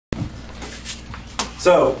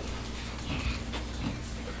So,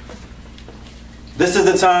 this is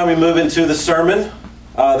the time we move into the sermon.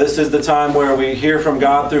 This is the time where we hear from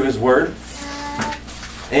God through His Word.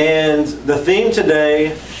 And the theme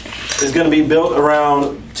today is going to be built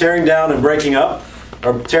around tearing down and breaking up,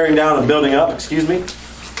 or tearing down and building up, excuse me.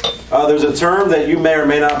 There's a term that you may or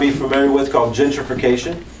may not be familiar with called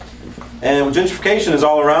gentrification. And gentrification is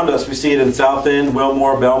all around us. We see it in South End,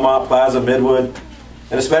 Wilmore, Belmont, Plaza, Midwood,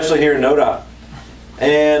 and especially here in NoDOT.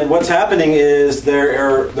 And what's happening is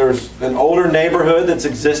there's an older neighborhood that's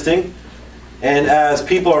existing, and as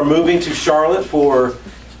people are moving to Charlotte for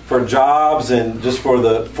jobs and just for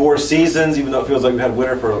the 4 seasons, even though it feels like we've had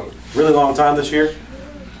winter for a really long time this year,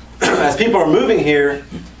 as people are moving here,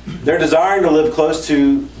 they're desiring to live close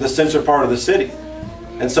to the center part of the city.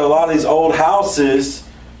 And so a lot of these old houses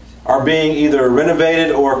are being either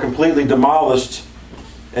renovated or completely demolished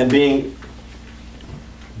and being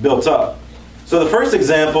built up. So the first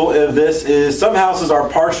example of this is some houses are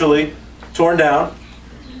partially torn down.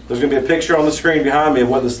 There's going to be a picture on the screen behind me of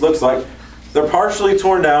what this looks like. They're partially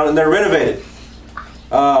torn down and they're renovated.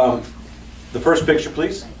 The first picture,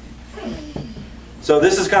 please. So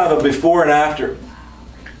this is kind of a before and after.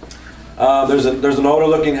 There's an older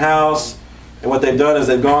looking house, and what they've done is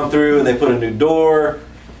they've gone through and they put a new door.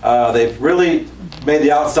 They've really made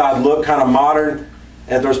the outside look kind of modern.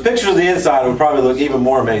 And if there was pictures of the inside, it would probably look even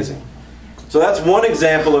more amazing. So that's one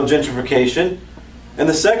example of gentrification. And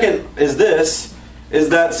the second is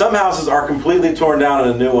that some houses are completely torn down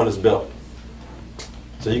and a new one is built.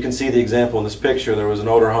 So you can see the example in this picture. There was an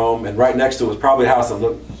older home, and right next to it was probably a house that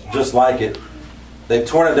looked just like it. They've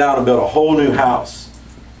torn it down and built a whole new house.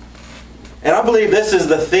 And I believe this is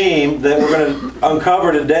the theme that we're going to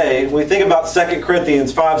uncover today. When we think about 2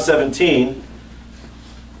 Corinthians 5:17,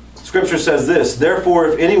 Scripture says this: "Therefore,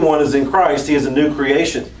 if anyone is in Christ, he is a new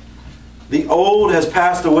creation. The old has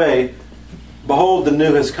passed away. Behold, the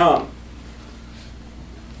new has come."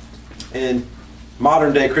 In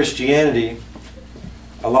modern day Christianity,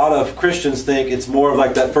 a lot of Christians think it's more of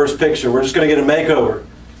like that first picture. We're just going to get a makeover.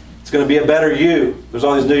 It's going to be a better you. There's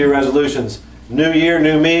all these New Year resolutions. New year,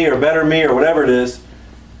 new me, or better me, or whatever it is.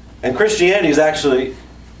 And Christianity is actually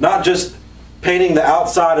not just painting the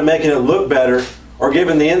outside and making it look better, or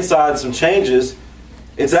giving the inside some changes.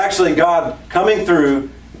 It's actually God coming through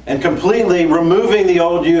and completely removing the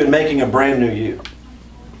old you and making a brand new you.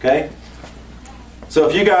 Okay? So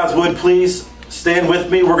if you guys would please stand with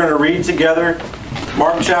me. We're going to read together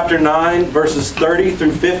Mark chapter 9, verses 30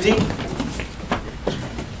 through 50.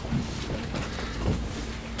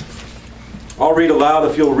 I'll read aloud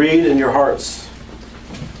if you'll read in your hearts.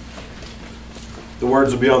 The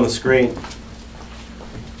words will be on the screen.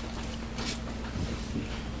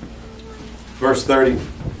 Verse 30.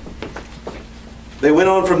 They went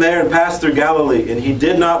on from there and passed through Galilee, and he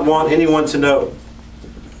did not want anyone to know.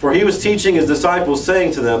 For he was teaching his disciples,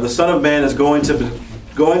 saying to them, "The Son of Man is going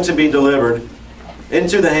to be delivered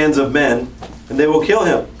into the hands of men, and they will kill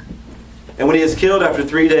him. And when he is killed, after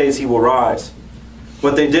 3 days he will rise."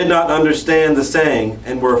 But they did not understand the saying,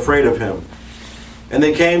 and were afraid of him. And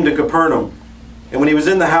they came to Capernaum. And when he was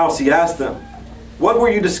in the house, he asked them, "What were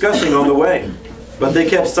you discussing on the way?" But they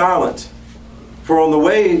kept silent. For on the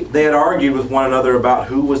way they had argued with one another about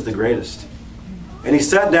who was the greatest. And he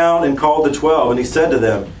sat down and called the 12, and he said to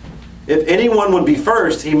them, "If anyone would be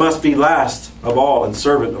first, he must be last of all and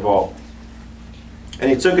servant of all." And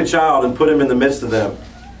he took a child and put him in the midst of them.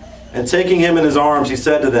 And taking him in his arms, he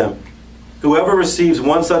said to them, "Whoever receives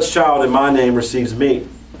one such child in my name receives me.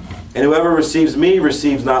 And whoever receives me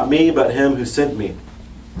receives not me, but him who sent me."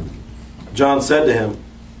 John said to him,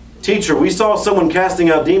 "Teacher, we saw someone casting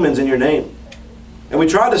out demons in your name. And we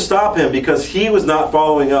tried to stop him because he was not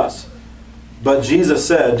following us." But Jesus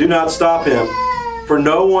said, "Do not stop him, for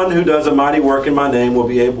no one who does a mighty work in my name will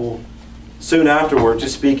be able soon afterward to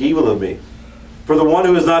speak evil of me. For the one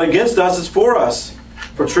who is not against us is for us.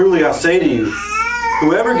 For truly I say to you,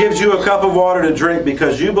 whoever gives you a cup of water to drink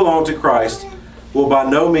because you belong to Christ will by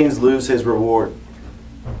no means lose his reward.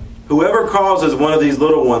 Whoever causes one of these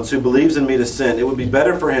little ones who believes in me to sin, it would be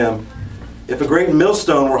better for him if a great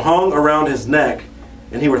millstone were hung around his neck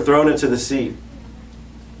and he were thrown into the sea.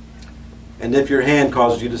 And if your hand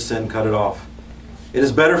causes you to sin, cut it off. It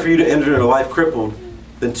is better for you to enter into life crippled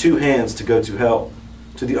than 2 hands to go to hell,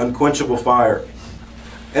 to the unquenchable fire.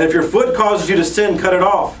 And if your foot causes you to sin, cut it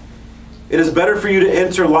off. It is better for you to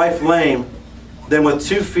enter life lame than with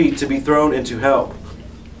 2 feet to be thrown into hell.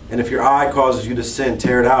 And if your eye causes you to sin,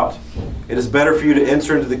 tear it out. It is better for you to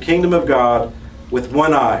enter into the kingdom of God with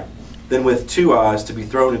 1 eye than with 2 eyes to be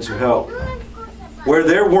thrown into hell, where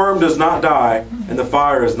their worm does not die and the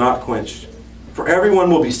fire is not quenched. For everyone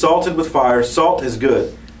will be salted with fire. Salt is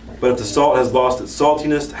good. But if the salt has lost its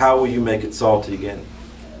saltiness, how will you make it salty again?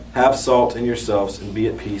 Have salt in yourselves and be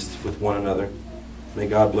at peace with one another. May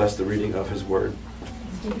God bless the reading of His Word.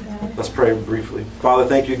 Let's pray briefly. Father,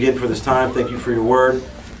 thank you again for this time. Thank you for your Word.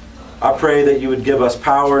 I pray that you would give us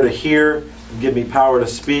power to hear and give me power to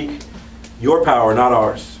speak. Your power, not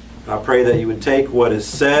ours. I pray that you would take what is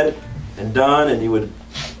said and done and you would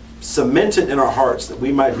cement it in our hearts that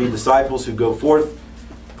we might be disciples who go forth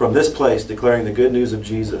from this place declaring the good news of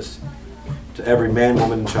Jesus to every man,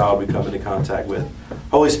 woman, and child we come into contact with.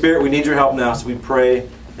 Holy Spirit, we need your help now, so we pray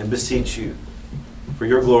and beseech you for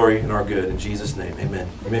your glory and our good. In Jesus' name, amen.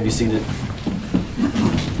 You may be seated.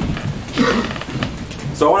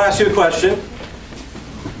 So I want to ask you a question.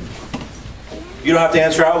 You don't have to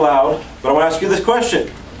answer out loud, but I want to ask you this question.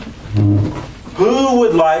 Who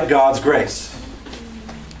would like God's grace?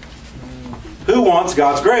 Who wants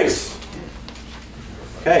God's grace?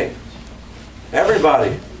 Okay.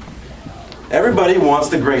 Everybody. Everybody wants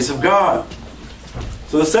the grace of God.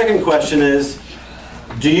 So the second question is,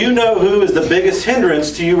 do you know who is the biggest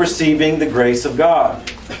hindrance to you receiving the grace of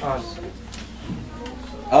God? Us.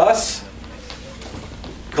 Us?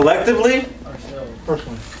 Collectively?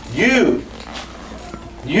 Personally. You.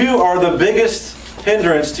 You are the biggest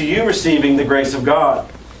hindrance to you receiving the grace of God.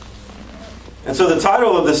 And so the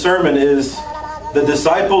title of the sermon is The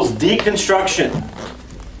Disciples' Deconstruction.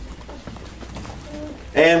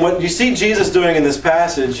 And what you see Jesus doing in this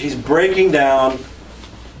passage, He's breaking down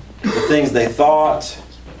the things they thought,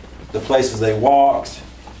 the places they walked,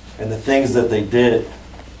 and the things that they did.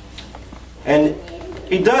 And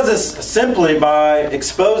He does this simply by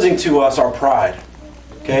exposing to us our pride.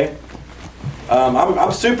 Okay?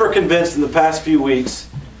 I'm super convinced in the past few weeks,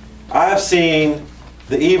 I have seen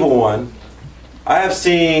the evil one. I have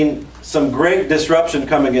seen some great disruption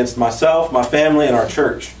come against myself, my family, and our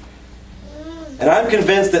church. And I'm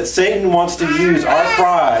convinced that Satan wants to use our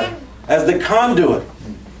pride as the conduit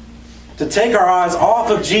to take our eyes off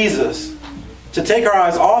of Jesus, to take our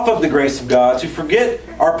eyes off of the grace of God, to forget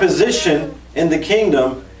our position in the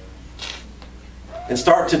kingdom and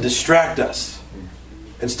start to distract us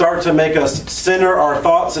and start to make us center our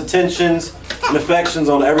thoughts, attentions, and affections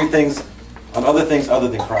on other things other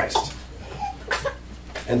than Christ.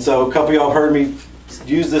 And so a couple of y'all have heard me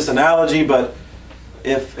use this analogy, but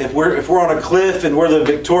if we're on a cliff and we're the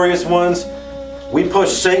victorious ones, we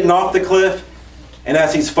push Satan off the cliff, and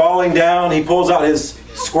as he's falling down, he pulls out his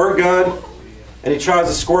squirt gun and he tries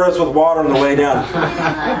to squirt us with water on the way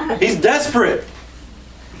down. He's desperate.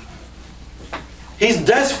 He's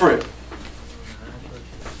desperate.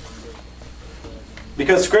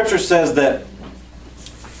 Because Scripture says that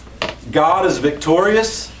God is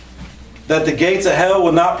victorious, that the gates of hell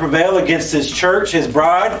will not prevail against His church, His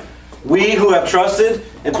bride. We who have trusted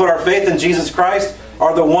and put our faith in Jesus Christ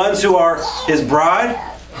are the ones who are His bride,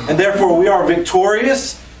 and therefore we are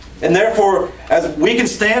victorious. And therefore, as we can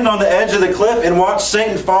stand on the edge of the cliff and watch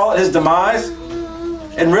Satan fall at his demise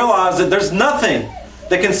and realize that there's nothing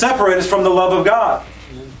that can separate us from the love of God.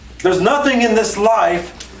 There's nothing in this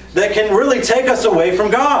life that can really take us away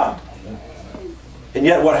from God. And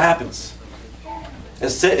yet what happens?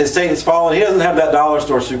 As Satan's fallen, he doesn't have that dollar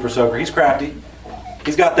store super soaker. He's crafty.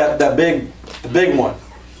 He's got the big one.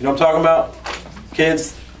 You know what I'm talking about?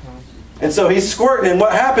 Kids. And so he's squirting, and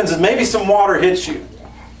what happens is maybe some water hits you.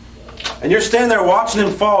 And you're standing there watching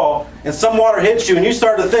him fall, and some water hits you, and you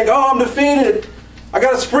start to think, oh, I'm defeated. I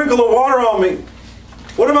got a sprinkle of water on me.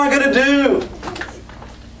 What am I going to do?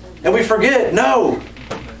 And we forget, no.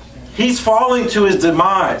 He's falling to his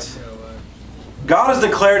demise. God has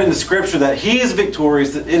declared in the Scripture that He is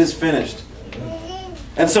victorious, that it is finished.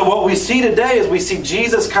 And so what we see today is we see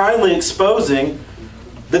Jesus kindly exposing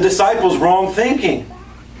the disciples' wrong thinking.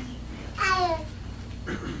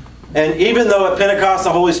 And even though at Pentecost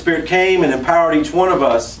the Holy Spirit came and empowered each one of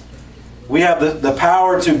us, we have the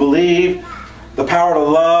power to believe, the power to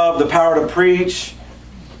love, the power to preach.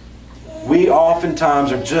 We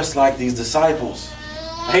oftentimes are just like these disciples.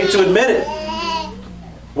 I hate to admit it.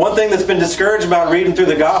 One thing that's been discouraged about reading through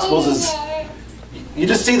the Gospels is you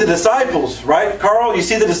just see the disciples, right, Carl? You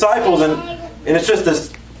see the disciples and it's just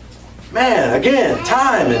this, man, again,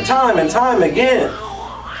 time and time and time again.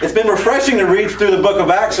 It's been refreshing to read through the book of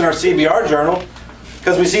Acts in our CBR journal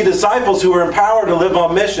because we see disciples who are empowered to live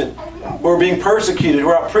on mission, who are being persecuted, who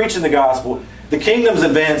are out preaching the gospel. The kingdom's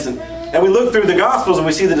advancing. And we look through the Gospels and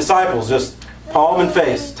we see the disciples just palm and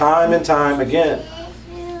face, time and time again.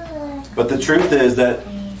 But the truth is that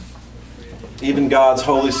even God's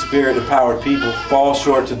Holy Spirit empowered people fall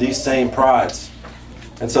short to these same prides.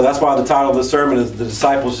 And so that's why the title of the sermon is The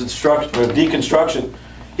Disciples' Deconstruction.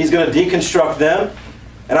 He's going to deconstruct them.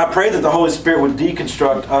 And I pray that the Holy Spirit would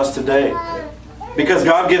deconstruct us today. Because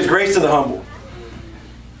God gives grace to the humble.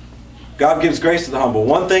 God gives grace to the humble.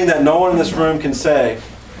 One thing that no one in this room can say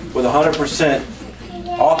with 100%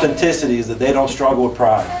 authenticity is that they don't struggle with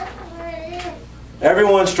pride.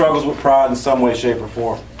 Everyone struggles with pride in some way, shape, or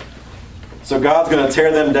form. So God's going to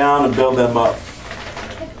tear them down and build them up.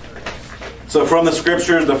 So from the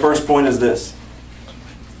Scriptures, the first point is this.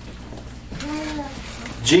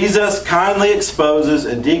 Jesus kindly exposes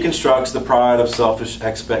and deconstructs the pride of selfish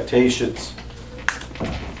expectations.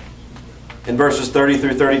 In verses 30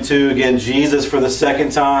 through 32, again, Jesus, for the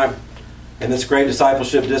second time in this great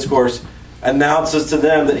discipleship discourse, announces to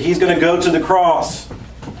them that He's going to go to the cross.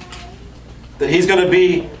 That He's going to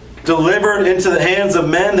be delivered into the hands of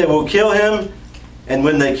men. They will kill Him. And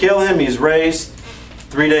when they kill Him, He's raised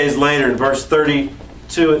 3 days later. In verse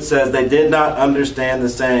 32, it says, they did not understand the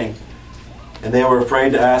saying, and they were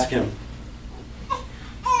afraid to ask Him.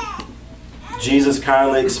 Jesus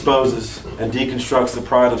kindly exposes and deconstructs the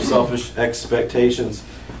pride of selfish expectations.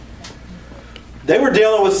 They were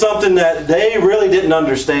dealing with something that they really didn't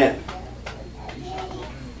understand.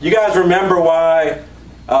 You guys remember why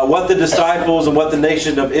what the disciples and what the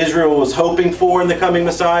nation of Israel was hoping for in the coming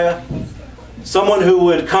Messiah? Someone who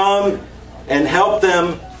would come and help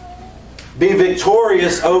them be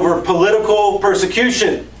victorious over political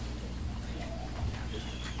persecution.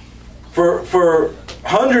 For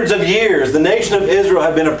hundreds of years, the nation of Israel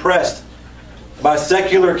had been oppressed by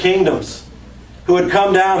secular kingdoms who had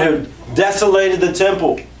come down, who had desolated the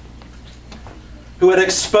temple, who had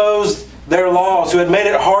exposed their laws, who had made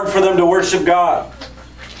it hard for them to worship God.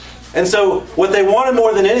 And so what they wanted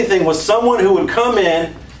more than anything was someone who would come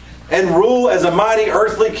in and rule as a mighty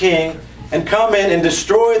earthly king and come in and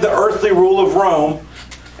destroy the earthly rule of Rome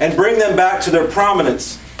and bring them back to their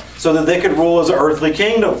prominence so that they could rule as an earthly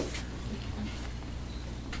kingdom.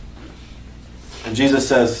 And Jesus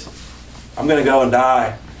says, I'm going to go and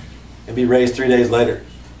die and be raised 3 days later.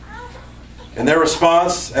 And their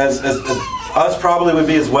response, as us probably would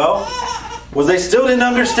be as well, was they still didn't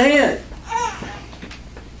understand.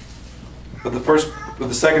 But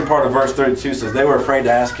the second part of verse 32 says they were afraid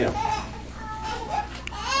to ask Him.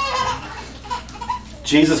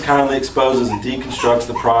 Jesus kindly exposes and deconstructs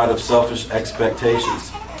the pride of selfish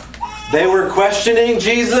expectations. They were questioning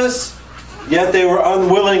Jesus, yet they were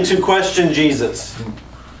unwilling to question Jesus.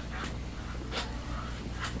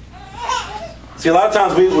 See, a lot of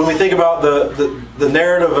times when we think about the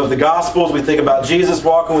narrative of the Gospels, we think about Jesus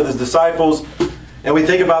walking with His disciples, and we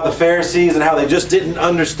think about the Pharisees and how they just didn't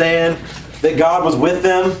understand that God was with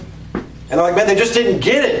them. And they're like, man, they just didn't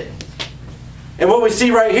get it. And what we see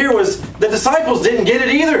right here was the disciples didn't get it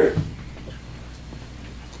either.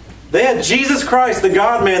 They had Jesus Christ, the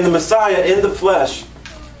God-man, the Messiah, in the flesh.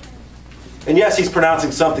 And yes, He's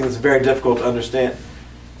pronouncing something that's very difficult to understand.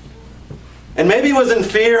 And maybe he was in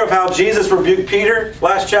fear of how Jesus rebuked Peter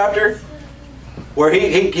last chapter, where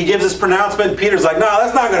he gives this pronouncement. Peter's like, no,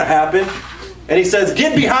 that's not going to happen. And he says,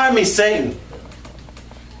 get behind me, Satan.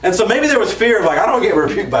 And so maybe there was fear of like, I don't get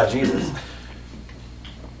rebuked by Jesus.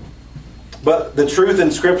 But the truth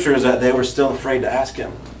in Scripture is that they were still afraid to ask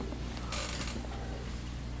Him.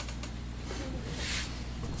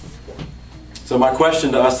 So my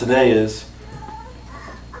question to us today is,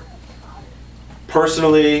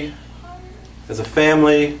 personally, as a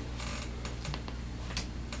family,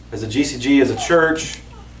 as a GCG, as a church,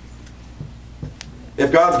 if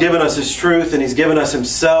God's given us His truth and He's given us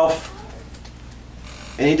Himself,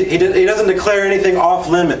 and He doesn't declare anything off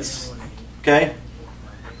limits, okay?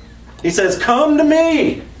 He says, come to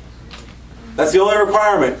me. That's the only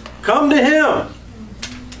requirement. Come to Him.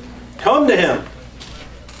 Come to Him.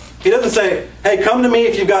 He doesn't say, hey, come to me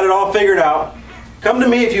if you've got it all figured out. Come to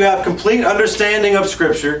me if you have complete understanding of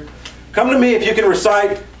Scripture. Come to me if you can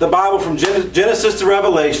recite the Bible from Genesis to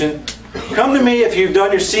Revelation. Come to me if you've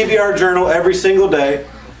done your CBR journal every single day.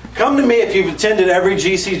 Come to me if you've attended every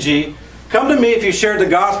GCG. Come to me if you shared the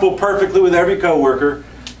gospel perfectly with every coworker.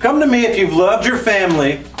 Come to me if you've loved your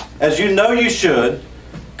family as you know you should.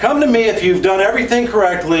 Come to me if you've done everything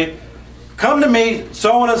correctly. Come to me,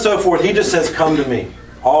 so on and so forth. He just says, come to me,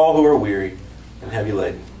 all who are weary and heavy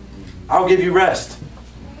laden. I'll give you rest.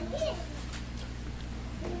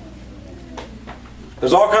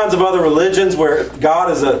 There's all kinds of other religions where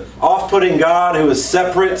God is an off-putting God who is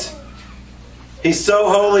separate. He's so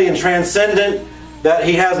holy and transcendent that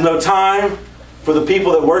He has no time for the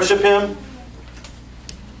people that worship Him.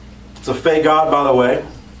 It's a fake God, by the way.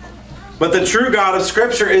 But the true God of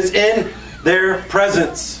Scripture is in their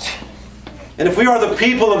presence. And if we are the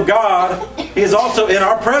people of God, He is also in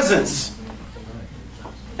our presence.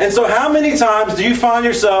 And so how many times do you find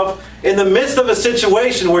yourself in the midst of a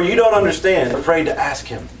situation where you don't understand, afraid to ask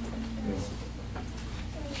Him?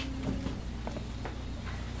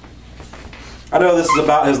 I know this is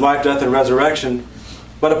about His life, death, and resurrection,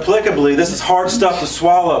 but applicably, this is hard stuff to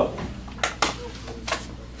swallow.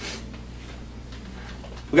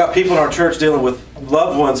 We got people in our church dealing with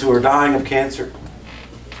loved ones who are dying of cancer.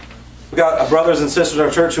 We got brothers and sisters in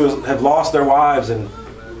our church who have lost their wives, and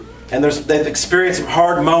they've experienced some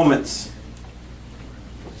hard moments.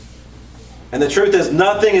 And the truth is,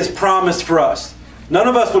 nothing is promised for us. None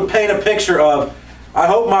of us would paint a picture of, I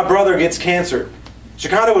hope my brother gets cancer.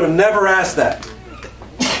 Shekinah would have never asked that.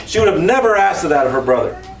 She would have never asked that of her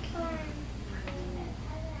brother.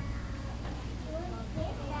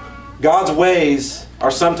 God's ways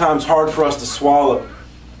are sometimes hard for us to swallow.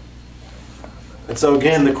 And so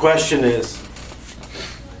again, the question is,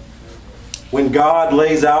 when God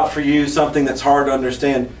lays out for you something that's hard to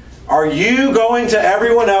understand, are you going to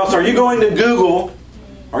everyone else? Are you going to Google?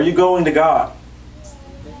 Are you going to God?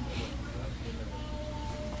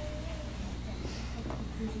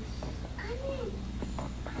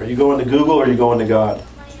 Are you going to Google or are you going to God?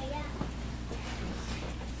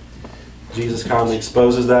 Jesus kindly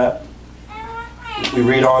exposes that. We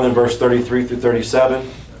read on in verse 33 through 37.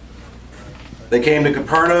 They came to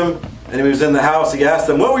Capernaum, and He was in the house. He asked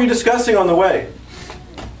them, what were you discussing on the way?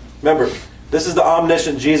 Remember, this is the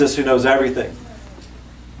omniscient Jesus who knows everything.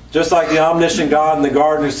 Just like the omniscient God in the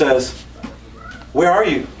garden who says, where are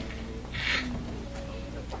you?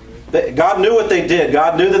 God knew what they did.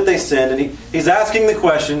 God knew that they sinned. And He's asking the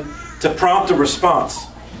question to prompt a response.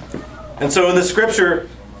 And so in the scripture,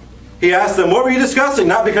 He asked them, what were you discussing?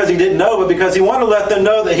 Not because He didn't know, but because He wanted to let them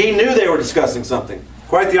know that He knew they were discussing something.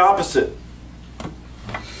 Quite the opposite.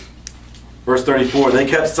 Verse 34, they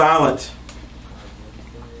kept silent,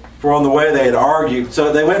 for on the way they had argued.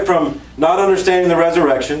 So they went from not understanding the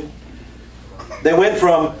resurrection. They went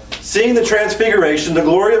from seeing the transfiguration, the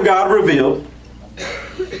glory of God revealed,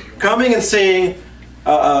 coming and seeing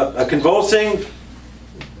a convulsing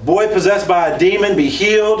boy possessed by a demon be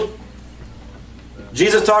healed.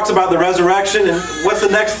 Jesus talks about the resurrection, and what's the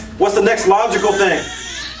next logical thing?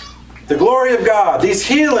 The glory of God, these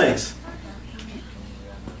healings.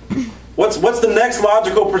 What's the next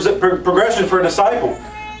logical progression for a disciple?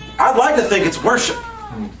 I'd like to think it's worship.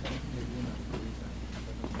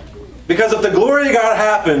 Because if the glory of God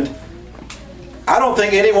happened, I don't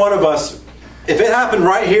think any one of us, if it happened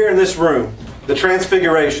right here in this room, the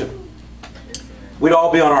transfiguration, we'd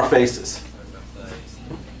all be on our faces.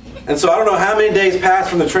 And so I don't know how many days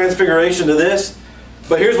passed from the transfiguration to this,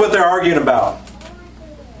 but here's what they're arguing about.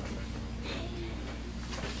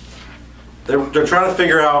 They're trying to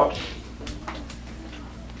figure out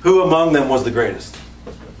who among them was the greatest.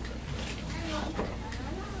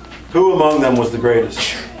 Who among them was the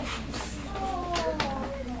greatest?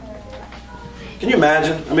 Can you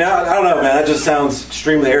imagine? I mean, I don't know, man. That just sounds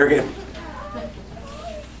extremely arrogant.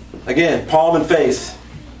 Again, palm and face.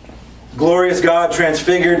 Glorious God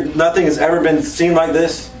transfigured. Nothing has ever been seen like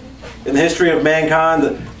this in the history of mankind.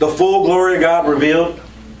 The full glory of God revealed.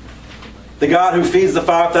 The God who feeds the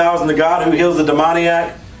 5,000. The God who heals the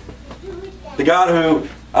demoniac. The God who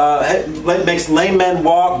makes lame men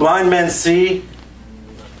walk, blind men see.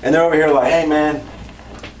 And they're over here like, hey man,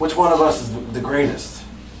 which one of us is the greatest?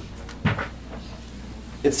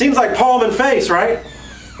 It seems like palm and face, right?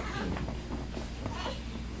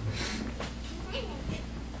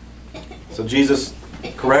 So Jesus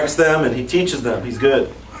corrects them and He teaches them. He's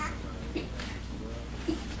good.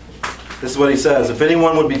 This is what He says. If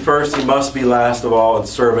anyone would be first, he must be last of all and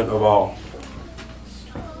servant of all.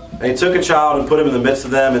 And He took a child and put him in the midst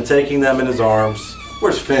of them, and taking them in His arms.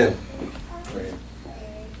 Where's Finn?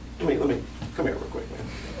 Let me come here real quick, man.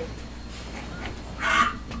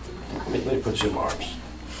 Let me put you in my arms.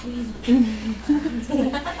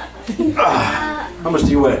 How much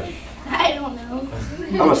do you weigh? I don't know.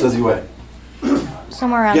 How much does he weigh?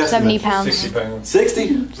 Somewhere around 70 pounds. 60 pounds.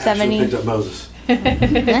 60? 70. Picked up Moses.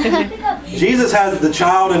 Jesus has the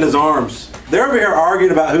child in His arms. They're over here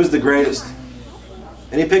arguing about who's the greatest.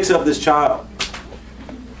 And He picks up this child.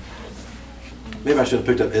 Maybe I should have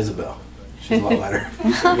picked up Isabel. She's a lot lighter.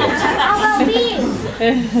 How about me?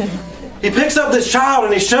 He picks up this child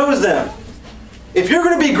and He shows them. If you're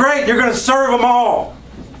going to be great, you're going to serve them all.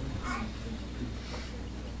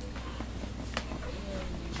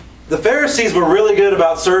 The Pharisees were really good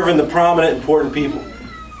about serving the prominent, important people.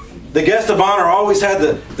 The guest of honor always had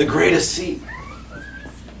the greatest seat.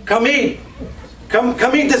 Come eat.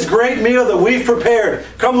 Come eat this great meal that we've prepared.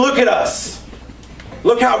 Come look at us.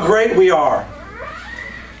 Look how great we are.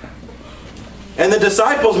 And the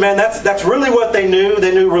disciples, man, that's really what they knew.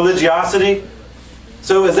 They knew religiosity.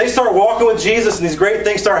 So as they start walking with Jesus and these great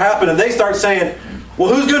things start happening, they start saying,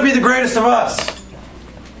 well, who's going to be the greatest of us?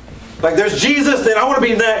 Like there's Jesus, then I want to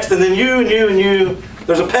be next, and then you and you and you.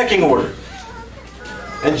 There's a pecking order.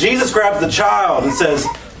 And Jesus grabs the child and says,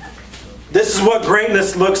 this is what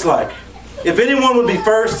greatness looks like. If anyone would be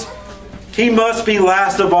first, he must be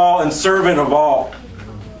last of all and servant of all.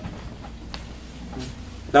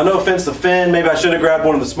 Now, no offense to Finn. Maybe I should have grabbed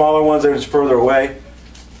one of the smaller ones. They're just further away.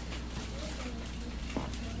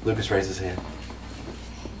 Lucas raised his hand.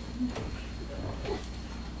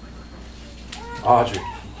 Audrey.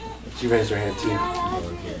 She raised her hand too.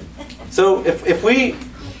 So if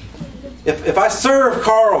I serve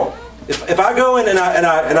Carl, if I go in and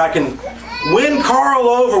I can win Carl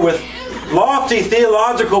over with lofty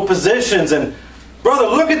theological positions, and brother,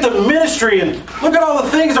 look at the ministry and look at all the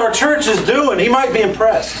things our church is doing, he might be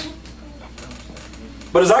impressed.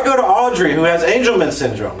 But as I go to Audrey, who has Angelman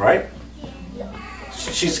syndrome, right?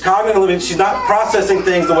 She's cognitively, she's not processing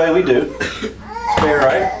things the way we do. Fair,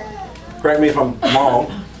 right? Correct me if I'm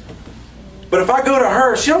wrong. But if I go to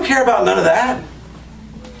her, she don't care about none of that.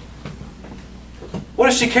 What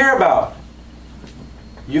does she care about?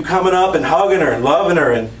 You coming up and hugging her and loving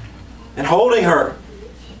her and holding her.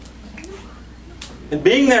 And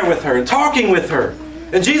being there with her and talking with her.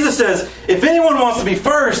 And Jesus says, if anyone wants to be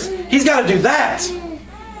first, he's got to do that.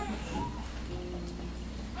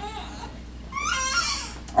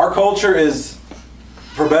 Our culture is,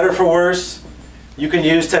 for better or for worse, you can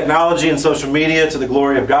use technology and social media to the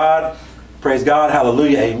glory of God. Praise God,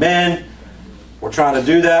 hallelujah, amen. We're trying to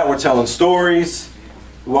do that. We're telling stories.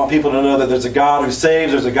 We want people to know that there's a God who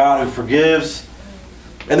saves, there's a God who forgives.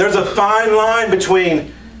 And there's a fine line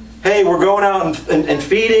between, hey, we're going out and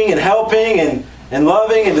feeding and helping and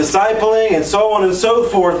loving and discipling and so on and so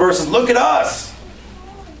forth, versus look at us.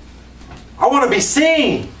 I want to be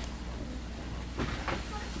seen.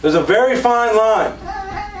 There's a very fine line.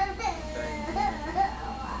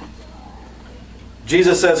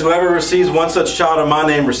 Jesus says, whoever receives one such child in my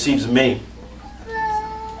name receives me.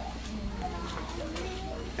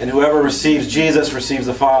 And whoever receives Jesus receives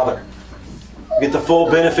the Father. You get the full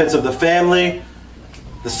benefits of the family,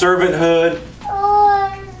 the servanthood,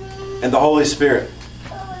 and the Holy Spirit.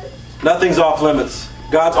 Nothing's off limits.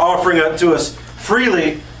 God's offering it to us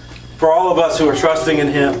freely for all of us who are trusting in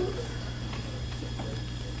Him.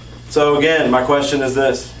 So again, my question is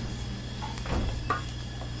this.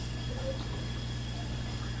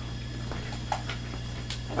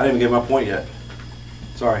 I didn't even get my point yet.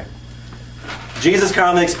 Sorry. Jesus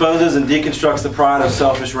kindly exposes and deconstructs the pride of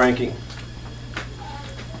selfish ranking.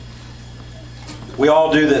 We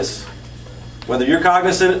all do this. Whether you're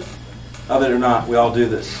cognizant of it or not, we all do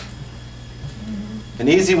this. An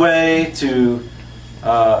easy way to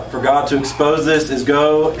for God to expose this is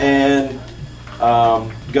go and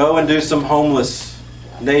do some homeless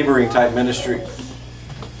neighboring type ministry.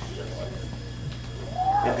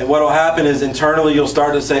 And what will happen is internally you'll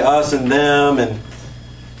start to say us and them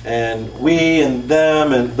and we and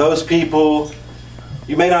them and those people.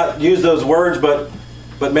 You may not use those words, but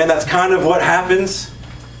man, that's kind of what happens.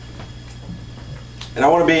 And I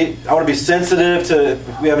want to be sensitive to,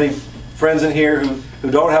 if we have any friends in here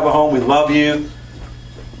who don't have a home, we love you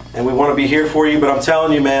and we want to be here for you. But I'm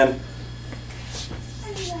telling you, man,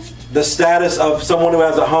 the status of someone who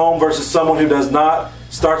has a home versus someone who does not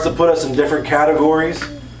starts to put us in different categories.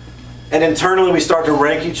 And internally we start to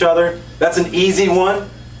rank each other. That's an easy one.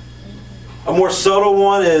 A more subtle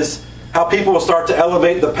one is how people will start to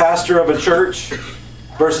elevate the pastor of a church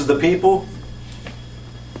versus the people.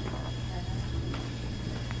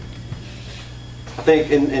 I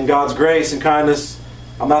think in God's grace and kindness,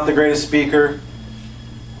 I'm not the greatest speaker.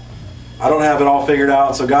 I don't have it all figured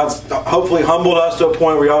out. So God's hopefully humbled us to a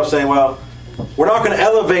point where y'all are saying, well, we're not going to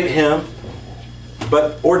elevate him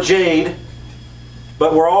or Jade,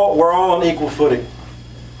 but we're all on equal footing.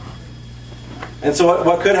 And so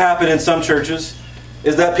what could happen in some churches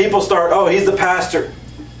is that people start, oh, he's the pastor.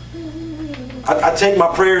 I take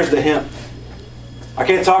my prayers to him. I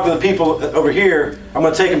can't talk to the people over here. I'm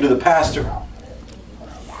going to take them to the pastor.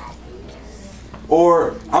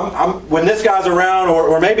 Or when this guy's around,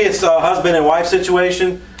 or maybe it's a husband and wife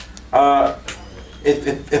situation.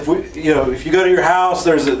 If you go to your house,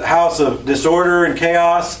 there's a house of disorder and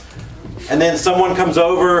chaos, and then someone comes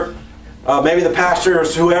over, maybe the pastor or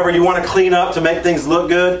whoever, you want to clean up to make things look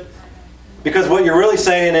good. Because what you're really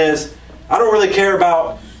saying is, I don't really care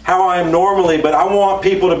about how I am normally, but I want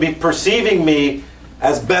people to be perceiving me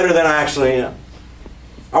as better than I actually am.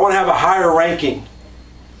 I want to have a higher ranking.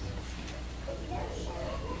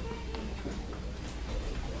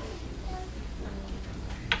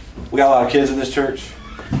 We got a lot of kids in this church.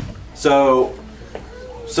 So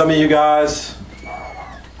some of you guys,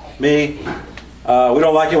 me, we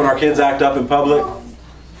don't like it when our kids act up in public.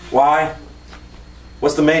 Why?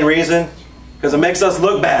 What's the main reason? Because it makes us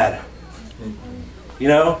look bad. You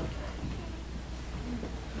know?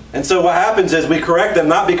 And so what happens is we correct them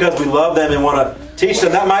not because we love them and want to teach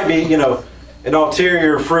them. That might be, you know, an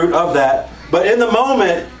ulterior fruit of that. But in the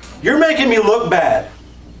moment, you're making me look bad.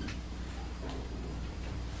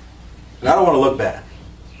 And I don't want to look bad.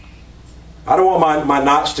 I don't want my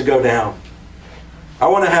notch to go down. I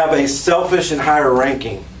want to have a selfish and higher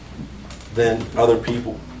ranking than other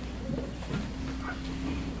people.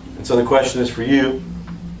 And so the question is for you,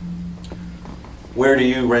 where do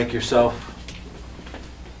you rank yourself?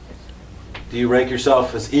 Do you rank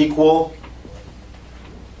yourself as equal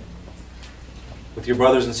with your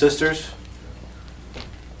brothers and sisters?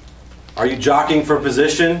 Are you jockeying for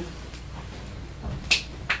position?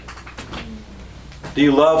 Do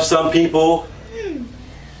you love some people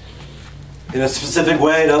in a specific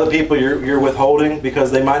way and other people you're withholding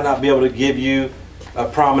because they might not be able to give you a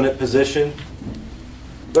prominent position?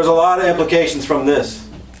 There's a lot of implications from this.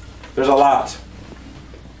 There's a lot.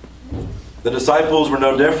 The disciples were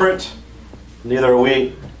no different. Neither are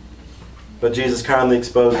we. But Jesus kindly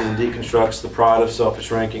exposes and deconstructs the pride of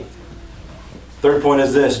selfish ranking. Third point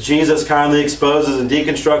is this. Jesus kindly exposes and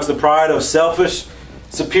deconstructs the pride of selfish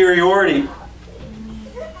superiority.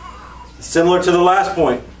 Similar to the last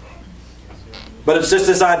point. But it's just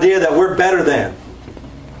this idea that we're better than.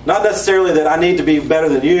 Not necessarily that I need to be better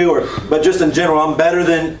than you, but just in general, I'm better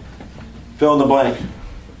than fill in the blank.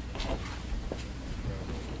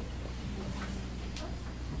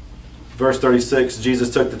 Verse 36,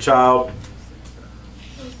 Jesus took the child,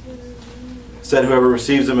 said, whoever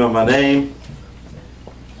receives him in my name.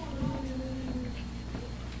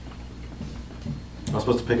 I was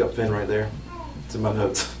supposed to pick up Finn right there. It's in my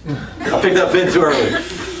notes. I picked up Finn too early.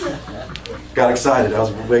 Got excited. I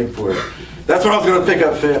was waiting for it. That's when I was going to pick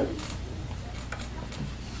up Finn.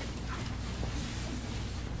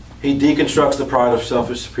 He deconstructs the pride of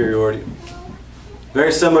selfish superiority.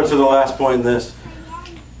 Very similar to the last point in this.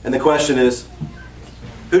 And the question is,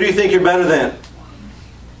 who do you think you're better than?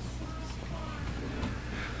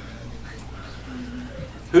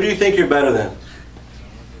 Who do you think you're better than?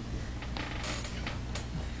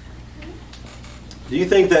 Do you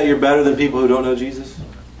think that you're better than people who don't know Jesus?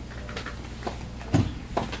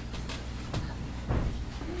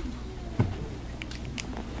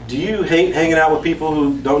 Do you hate hanging out with people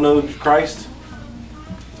who don't know Christ?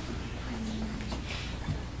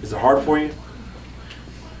 Is it hard for you?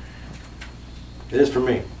 It is for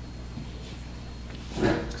me.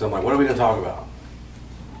 Because I'm like, what are we going to talk about?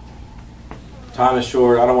 Time is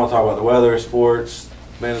short. I don't want to talk about the weather, sports.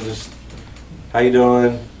 Man, just how you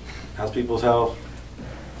doing? How's people's health?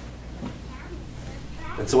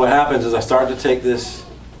 And so what happens is I start to take this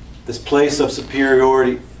place of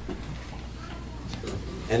superiority.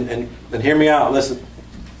 And hear me out. Listen.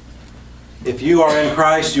 If you are in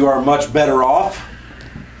Christ, you are much better off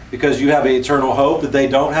because you have an eternal hope that they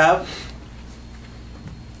don't have.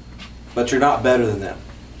 But you're not better than them.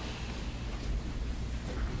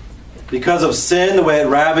 Because of sin, the way it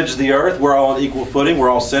ravaged the earth, we're all on equal footing. We're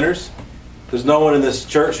all sinners. There's no one in this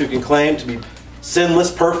church who can claim to be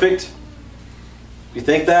sinless, perfect. If you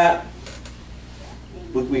think that,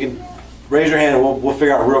 we can raise your hand and we'll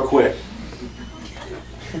figure out real quick.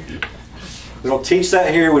 We don't teach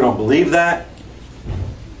that here. We don't believe that.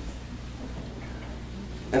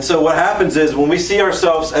 And so what happens is when we see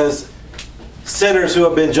ourselves as sinners who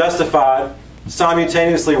have been justified,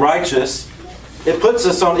 simultaneously righteous, it puts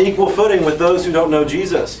us on equal footing with those who don't know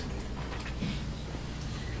Jesus.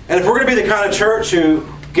 And if we're going to be the kind of church who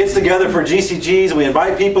gets together for GCGs and we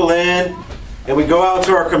invite people in and we go out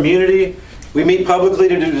to our community, we meet publicly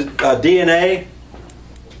to do DNA,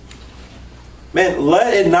 man,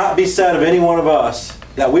 let it not be said of any one of us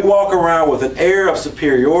that we walk around with an air of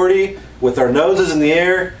superiority, with our noses in the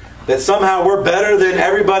air, that somehow we're better than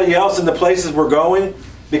everybody else in the places we're going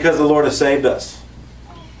because the Lord has saved us.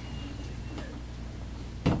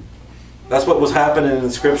 That's what was happening in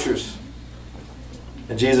the Scriptures.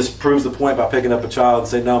 And Jesus proves the point by picking up a child and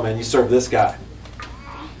saying, no, man, you serve this guy.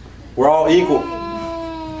 We're all equal.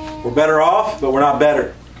 We're better off, but we're not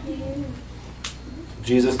better.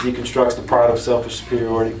 Jesus deconstructs the pride of selfish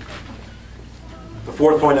superiority. The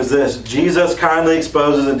fourth point is this. Jesus kindly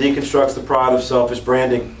exposes and deconstructs the pride of selfish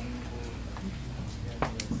branding.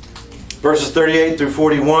 Verses 38 through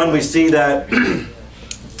 41, we see that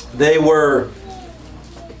they were...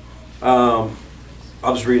 I'll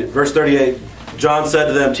just read it. Verse 38. John said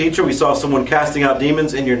to them, "Teacher, we saw someone casting out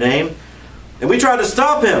demons in your name, and we tried to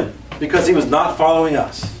stop him because he was not following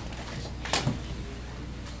us."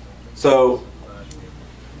 So,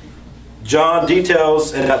 John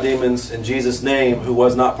details and out demons in Jesus' name who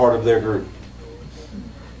was not part of their group.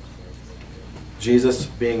 Jesus,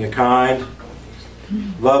 being a kind,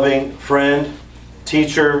 loving friend,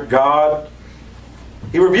 teacher, God,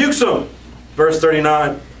 he rebukes them. Verse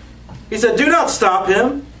 39. He said, "Do not stop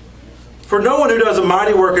him, for no one who does a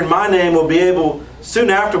mighty work in my name will be able soon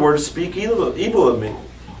afterwards to speak evil of me.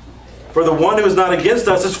 For the one who is not against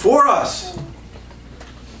us is for us."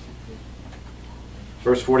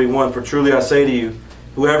 Verse 41, "For truly I say to you,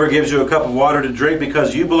 whoever gives you a cup of water to drink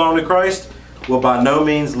because you belong to Christ will by no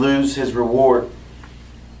means lose his reward."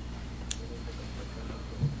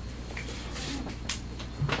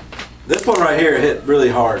 This one right here hit really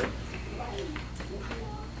hard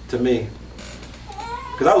to me,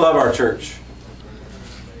 because I love our church.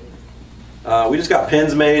 We just got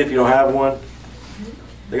pins made if you don't have one.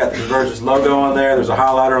 They got the Convergence logo on there. There's a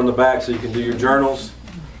highlighter on the back so you can do your journals.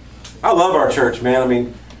 I love our church, man. I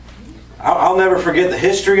mean, I'll never forget the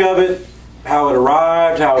history of it, how it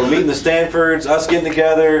arrived, how we meet in the Stanfords, us getting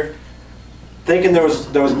together, thinking there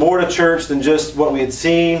was more to church than just what we had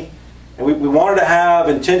seen. And we wanted to have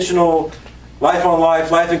intentional life on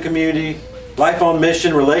life, life in community, life on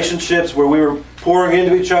mission, relationships where we were pouring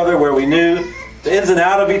into each other, where we knew the ins and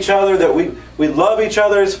outs of each other, that we love each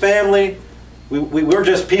other as family. We were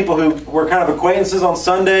just people who were kind of acquaintances on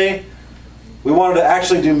Sunday. We wanted to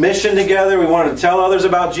actually do mission together. We wanted to tell others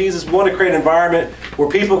about Jesus. We wanted to create an environment where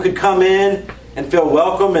people could come in and feel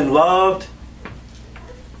welcome and loved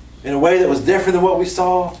in a way that was different than what we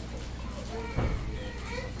saw.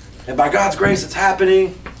 And by God's grace, it's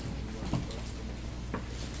happening.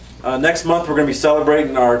 Next month, we're going to be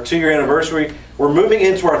celebrating our 2-year anniversary. We're moving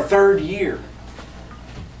into our 3rd year.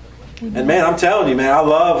 And man, I'm telling you, man, I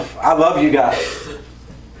love you guys.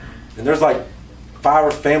 And there's like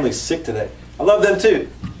 5 families sick today. I love them too.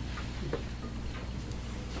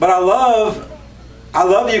 But I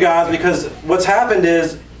love you guys because what's happened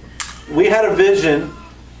is we had a vision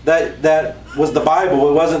that was the Bible.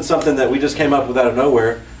 It wasn't something that we just came up with out of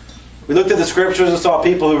nowhere. We looked at the scriptures and saw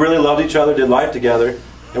people who really loved each other, did life together,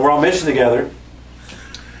 and we're on mission together.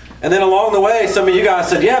 And then along the way, some of you guys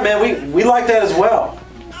said, "Yeah, man, we like that as well."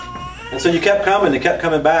 And so you kept coming and kept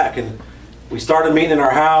coming back. And we started meeting in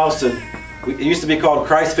our house. And it used to be called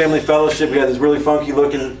Christ Family Fellowship. We had this really funky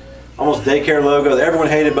looking, almost daycare logo that everyone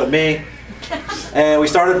hated but me. And we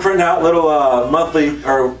started printing out little monthly,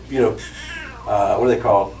 or, what are they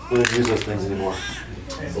called? We don't use those things anymore.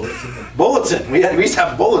 Bulletin. We used to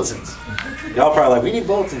have bulletins. Y'all probably like, we need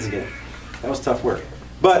bulletins again. That was tough work.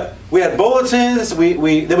 But we had bulletins.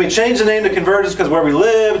 Then we changed the name to Convergence because where we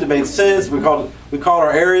lived, it made sense. We called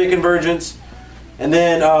our area Convergence. And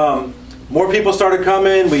then more people started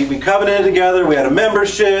coming. We covenanted together. We had a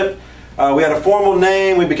membership. We had a formal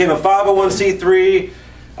name. We became a 501c3.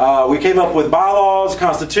 We came up with bylaws,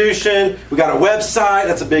 constitution. We got a website.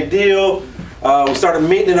 That's a big deal. We started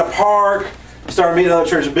meeting in a park. We started meeting in another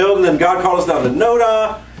church building. Then God called us down to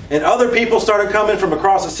Noda. And other people started coming from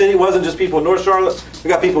across the city. It wasn't just people in North Charlotte. We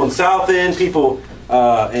got people in South End, people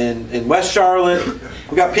in West Charlotte.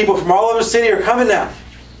 We got people from all over the city are coming now.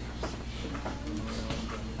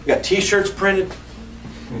 We got T-shirts printed.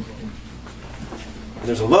 And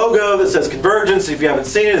there's a logo that says Convergence. If you haven't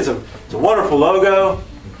seen it, it's a wonderful logo.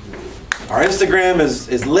 Our Instagram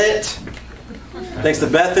is lit. Thanks to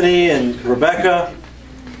Bethany and Rebecca.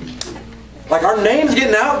 Like, our name's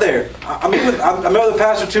getting out there. I met with the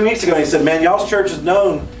pastor 2 weeks ago, and he said, "Man, y'all's church is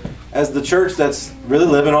known as the church that's really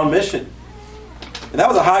living on mission." And that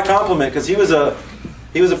was a high compliment because he was a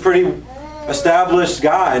pretty established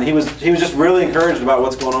guy, and he was just really encouraged about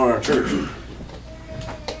what's going on in our church.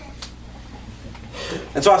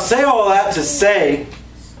 And so I say all of that to say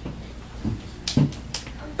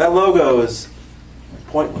that logo is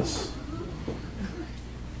pointless.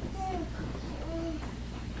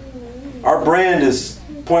 Our brand is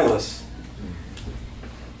pointless.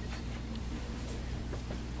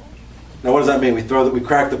 Now, what does that mean? We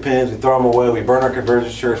crack the pins, we throw them away, we burn our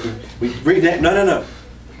Convergence church, we rename. No.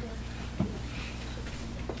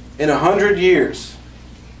 In 100 years,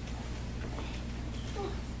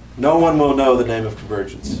 no one will know the name of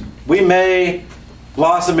Convergence. We may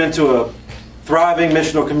blossom into a thriving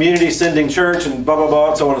missional community, sending church, and blah, blah, blah,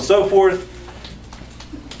 and so on and so forth.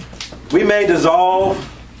 We may dissolve.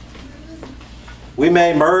 We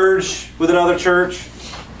may merge with another church.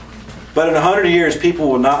 But in 100 years, people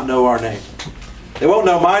will not know our name. They won't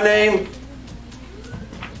know my name.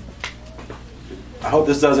 I hope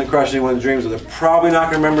this doesn't crush anyone's dreams, but they're probably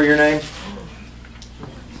not going to remember your name.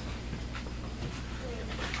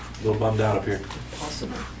 A little bummed out up here.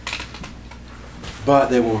 Awesome. But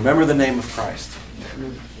they will remember the name of Christ.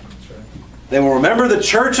 They will remember the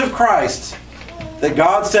church of Christ that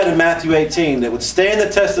God said in Matthew 18 that would stand the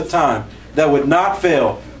test of time, that would not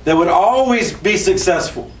fail, that would always be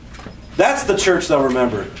successful. That's the church they'll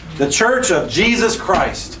remember. The church of Jesus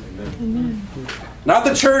Christ. Amen. Not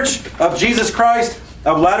the church of Jesus Christ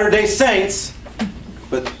of Latter-day Saints,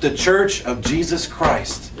 but the church of Jesus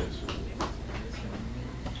Christ.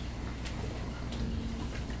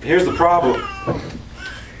 Here's the problem.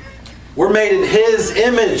 We're made in His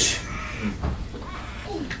image.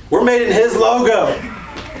 We're made in His logo.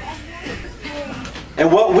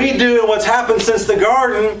 And what we do and what's happened since the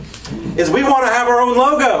garden is we want to have our own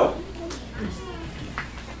logo.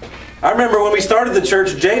 I remember when we started the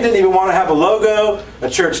church, Jay didn't even want to have a logo, a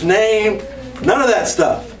church name, none of that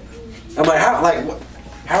stuff. I'm like,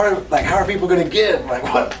 how are people going to give? Like,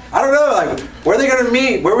 what? I don't know. Like, where are they going to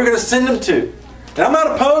meet? Where are we going to send them to? And I'm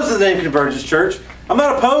not opposed to the name Convergence Church. I'm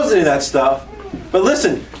not opposed to any of that stuff. But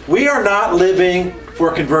listen, we are not living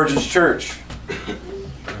for a Convergence Church.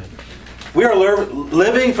 We are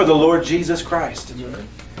living for the Lord Jesus Christ.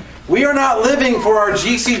 We are not living for our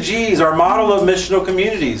GCGs, our model of missional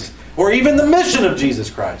communities, or even the mission of Jesus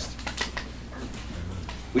Christ.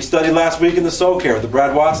 We studied last week in the soul care, the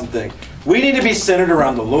Brad Watson thing. We need to be centered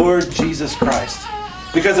around the Lord Jesus Christ.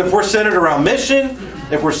 Because if we're centered around mission,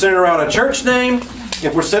 if we're centered around a church name,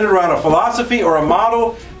 if we're centered around a philosophy or a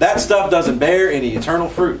model, that stuff doesn't bear any eternal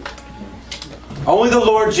fruit. Only the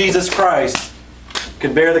Lord Jesus Christ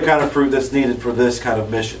can bear the kind of fruit that's needed for this kind of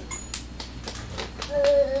mission.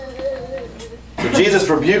 So Jesus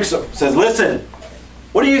rebukes them, says, listen,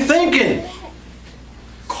 what are you thinking?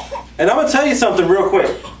 And I'm going to tell you something real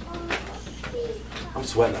quick. I'm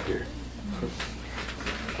sweating up here.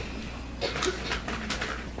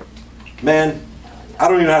 Man, I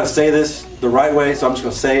don't even know how to say this the right way, so I'm just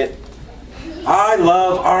going to say it. I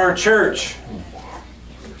love our church.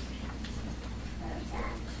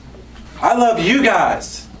 I love you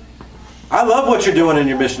guys. I love what you're doing in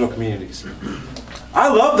your missional communities. I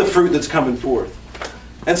love the fruit that's coming forth.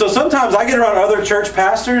 And so sometimes I get around other church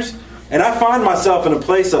pastors and I find myself in a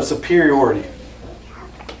place of superiority.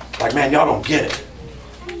 Like, man, y'all don't get it.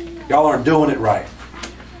 Y'all aren't doing it right.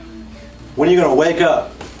 When are you going to wake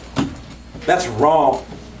up? That's wrong.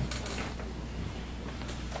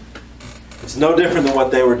 It's no different than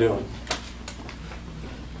what they were doing.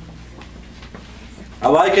 I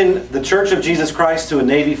liken the Church of Jesus Christ to a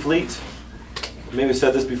Navy fleet. Maybe I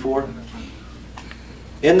said this before.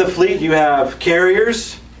 In the fleet you have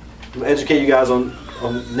carriers. I'm going to educate you guys on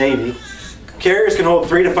Navy. Carriers can hold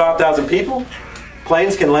 3,000 to 5,000 people.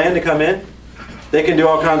 Planes can land to come in. They can do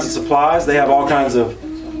all kinds of supplies. They have all kinds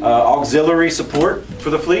of auxiliary support for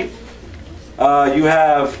the fleet. You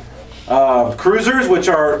have cruisers, which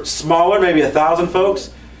are smaller, maybe 1,000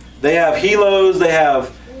 folks. They have helos. They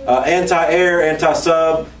have anti-air,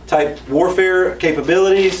 anti-sub type warfare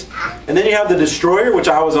capabilities. And then you have the destroyer, which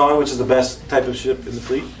I was on, which is the best type of ship in the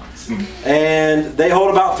fleet. And they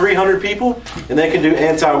hold about 300 people. And they can do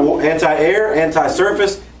anti-air,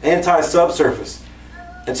 anti-surface, anti-subsurface.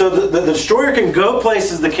 And so the destroyer can go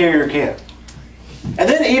places the carrier can't. And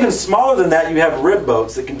then even smaller than that, you have rib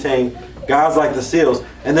boats that contain guys like the SEALs.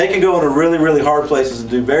 And they can go into really, really hard places and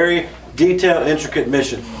do very detailed, intricate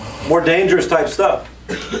mission. More dangerous type stuff.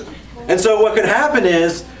 And so what can happen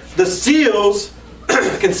is the SEALs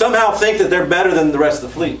can somehow think that they're better than the rest of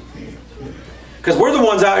the fleet. Because we're the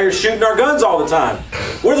ones out here shooting our guns all the time.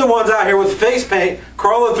 We're the ones out here with face paint,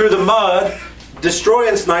 crawling through the mud,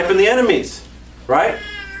 destroying, sniping the enemies. Right?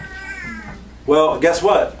 Well, guess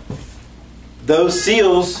what? Those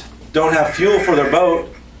SEALs don't have fuel for their boat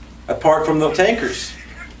apart from the tankers.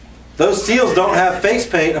 Those SEALs don't have face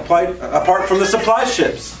paint apart from the supply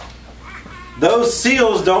ships. Those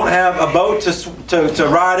SEALs don't have a boat to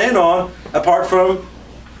ride in on apart from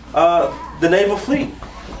the naval fleet.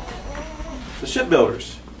 The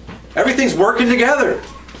shipbuilders. Everything's working together.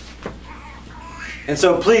 And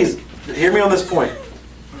so please, hear me on this point.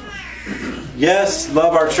 Yes,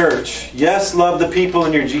 love our church. Yes, love the people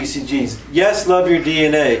in your GCGs. Yes, love your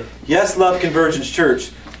DNA. Yes, love Convergence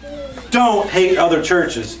Church. Don't hate other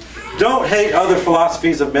churches. Don't hate other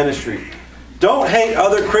philosophies of ministry. Don't hate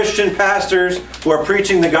other Christian pastors who are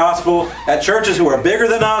preaching the gospel at churches who are bigger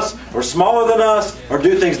than us, or smaller than us, or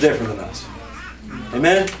do things different than us.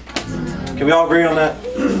 Amen? Can we all agree on that?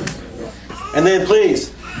 And then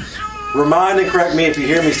please, remind and correct me if you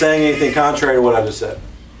hear me saying anything contrary to what I just said.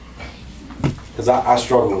 Because I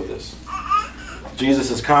struggle with this.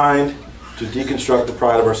 Jesus is kind, to deconstruct the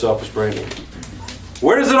pride of our selfish branding.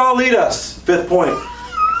 Where does it all lead us? Fifth point.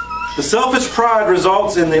 The selfish pride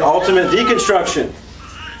results in the ultimate deconstruction.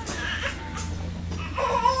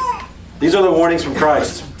 These are the warnings from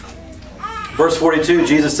Christ. Verse 42,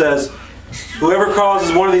 Jesus says, whoever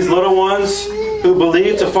causes one of these little ones who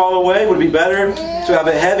believe to fall away would be better to have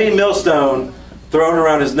a heavy millstone thrown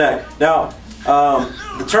around his neck. Now,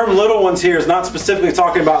 the term little ones here is not specifically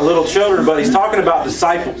talking about little children, but he's talking about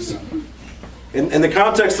disciples. In the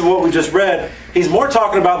context of what we just read, he's more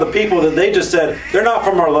talking about the people that they just said, they're not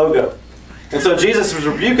from our logo. And so Jesus was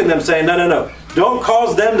rebuking them, saying, no. Don't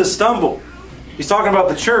cause them to stumble. He's talking about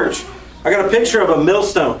the church. I got a picture of a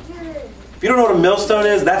millstone. If you don't know what a millstone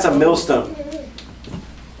is, that's a millstone.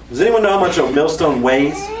 Does anyone know how much a millstone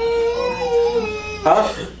weighs?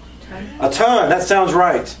 Huh? A ton. That sounds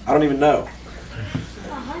right. I don't even know.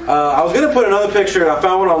 I was going to put another picture, and I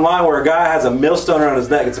found one online where a guy has a millstone around his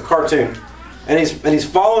neck. It's a cartoon. And he's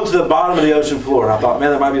fallen to the bottom of the ocean floor. And I thought,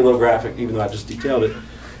 man, that might be a little graphic, even though I just detailed it.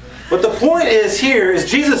 But the point is here is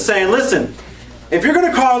Jesus saying, listen, if you're going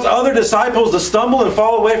to cause other disciples to stumble and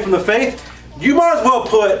fall away from the faith, you might as well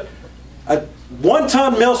put a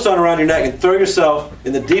 1-ton millstone around your neck and throw yourself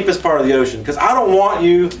in the deepest part of the ocean. Because I don't want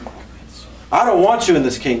you in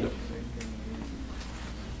this kingdom.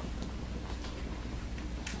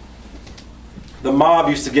 The mob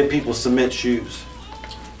used to give people cement shoes.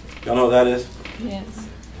 Y'all know what that is? Yes.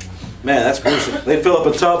 Man, that's gruesome. They'd fill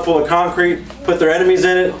up a tub full of concrete, put their enemies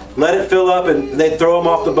in it, let it fill up, and they'd throw them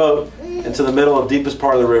off the boat into the middle of the deepest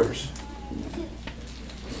part of the rivers.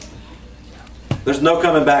 There's no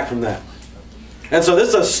coming back from that. And so this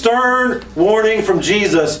is a stern warning from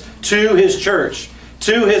Jesus to his church,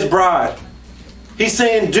 to his bride. He's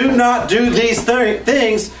saying, do not do these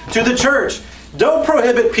things to the church. Don't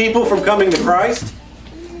prohibit people from coming to Christ.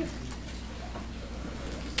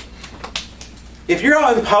 If you're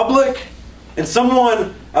out in public and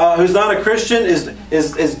someone who's not a Christian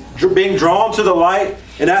is being drawn to the light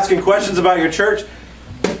and asking questions about your church,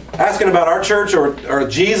 asking about our church or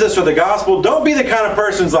Jesus or the gospel, don't be the kind of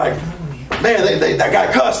person who's like, man, that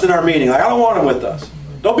guy cussed in our meeting. Like, I don't want him with us.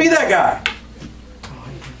 Don't be that guy.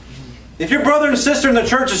 If your brother and sister in the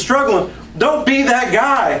church is struggling, don't be that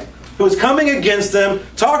guy who is coming against them,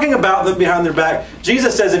 talking about them behind their back.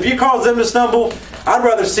 Jesus says, if you cause them to stumble, I'd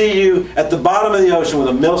rather see you at the bottom of the ocean with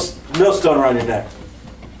a millstone around your neck.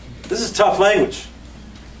 This is tough language.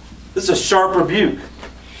 This is a sharp rebuke.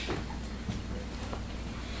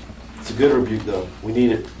 It's a good rebuke, though. We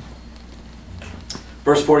need it.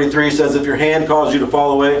 Verse 43 says, if your hand causes you to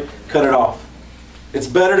fall away, cut it off. It's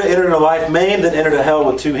better to enter into life maimed than enter to hell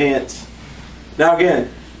with 2 hands. Now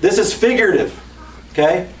again, this is figurative.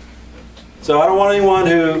 Okay? So I don't want anyone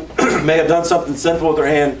who may have done something sinful with their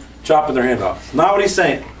hand, chopping their hand off. It's not what he's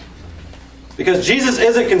saying. Because Jesus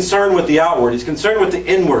isn't concerned with the outward. He's concerned with the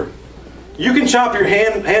inward. You can chop your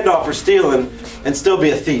hand off for stealing and still be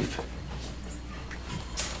a thief.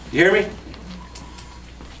 You hear me?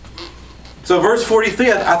 So verse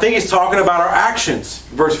 43, I think he's talking about our actions.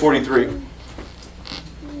 Verse 43.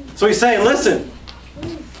 So he's saying, listen,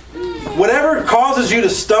 whatever causes you to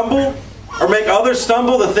stumble or make others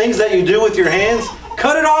stumble, the things that you do with your hands,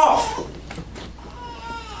 cut it off.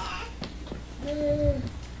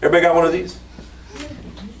 Everybody got one of these?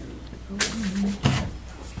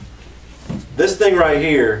 This thing right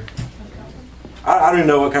here, I don't even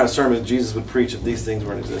know what kind of sermon Jesus would preach if these things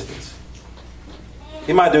were in existence.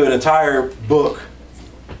 He might do an entire book.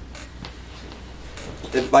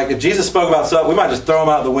 If Jesus spoke about stuff, we might just throw them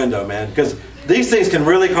out the window, man. Because these things can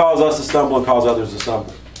really cause us to stumble and cause others to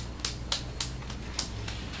stumble.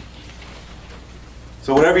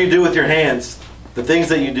 So whatever you do with your hands, the things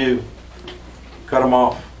that you do, cut them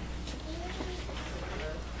off.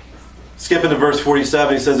 Skipping to verse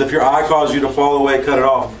 47, he says, if your eye causes you to fall away, cut it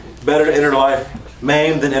off. Better to enter life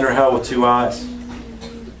maimed than enter hell with 2 eyes.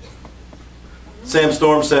 Sam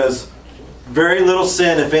Storm says, very little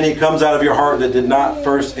sin, if any, comes out of your heart that did not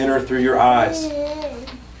first enter through your eyes.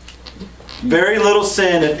 Very little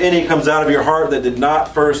sin, if any, comes out of your heart that did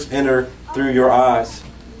not first enter through your eyes.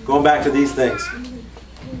 Going back to these things.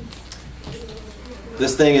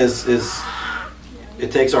 This thing is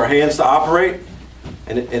it takes our hands to operate,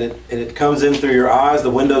 and it comes in through your eyes, the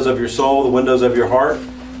windows of your soul, the windows of your heart,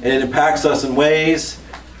 and it impacts us in ways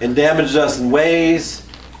and damages us in ways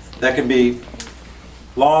that can be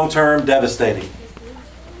long-term devastating.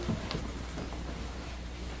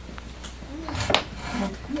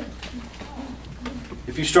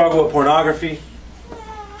 If you struggle with pornography,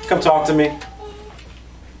 come talk to me.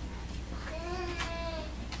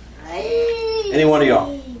 Any one of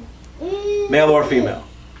y'all. male or female.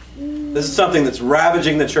 This is something that's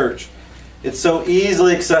ravaging the church. It's so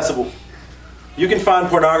easily accessible. You can find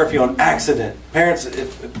pornography on accident. Parents,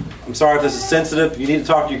 I'm sorry if this is sensitive, you need to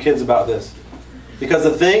talk to your kids about this. Because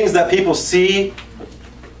the things that people see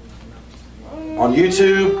on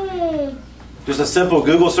YouTube, just a simple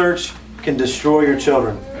Google search, can destroy your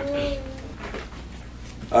children.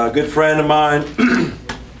 A good friend of mine,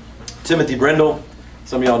 Timothy Brindle,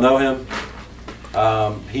 some of y'all know him.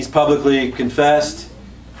 He's publicly confessed.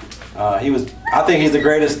 I think he's the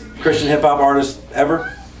greatest Christian hip-hop artist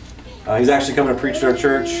ever. He's actually coming to preach to our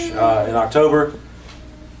church in October.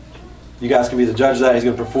 You guys can be the judge of that. He's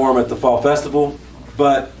going to perform at the Fall Festival.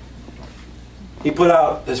 But he put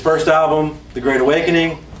out his first album, The Great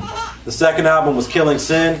Awakening. The second album was Killing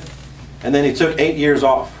Sin. And then he took 8 years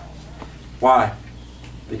off. Why?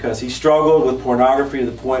 Because he struggled with pornography to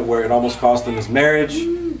the point where it almost cost him his marriage,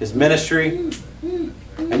 his ministry.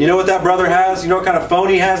 And you know what that brother has? You know what kind of phone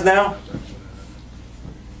he has now?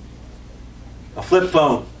 A flip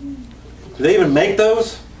phone. Do they even make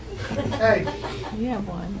those? Hey. You have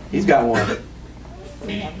one. He's got one.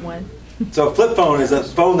 We have one. So a flip phone is a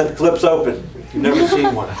phone that flips open. You've never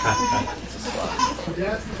seen one.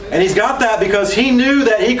 And he's got that because he knew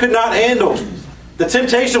that he could not handle. The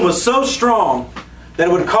temptation was so strong that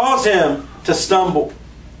it would cause him to stumble.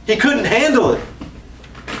 He couldn't handle it.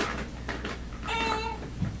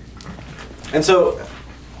 And so,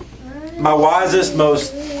 my wisest,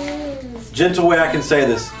 most gentle way I can say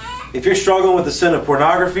this, if you're struggling with the sin of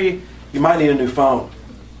pornography, you might need a new phone.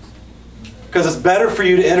 Because it's better for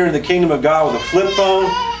you to enter into the kingdom of God with a flip phone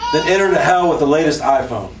than enter into hell with the latest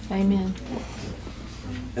iPhone. Amen.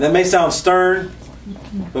 And that may sound stern,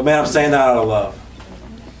 but man, I'm saying that out of love.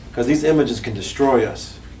 Because these images can destroy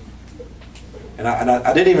us. And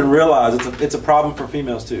I didn't even realize it's a problem for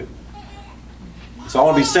females too. So I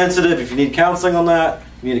want to be sensitive. If you need counseling on that,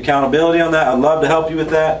 you need accountability on that, I'd love to help you with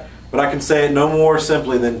that. But I can say it no more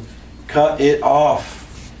simply than cut it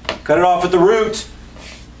off. Cut it off at the root.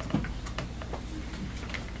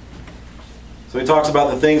 So he talks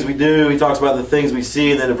about the things we do. He talks about the things we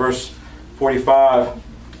see. And then in verse 45,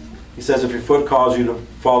 he says, if your foot calls you to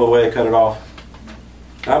fall away, cut it off.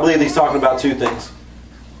 And I believe he's talking about two things.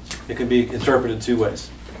 It can be interpreted two ways.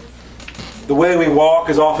 The way we walk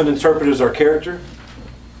is often interpreted as our character.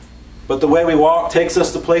 But the way we walk takes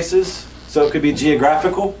us to places, so it could be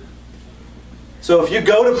geographical. So if you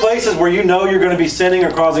go to places where you know you're going to be sinning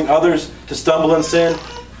or causing others to stumble in sin,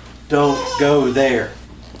 don't go there.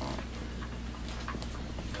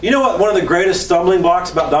 You know what one of the greatest stumbling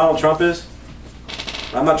blocks about Donald Trump is?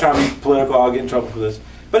 I'm not trying to be political, I'll get in trouble for this.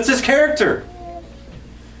 But it's his character.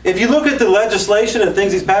 If you look at the legislation and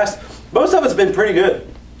things he's passed, most of it's been pretty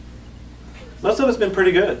good. Most of it's been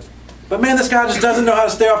pretty good. But man, this guy just doesn't know how to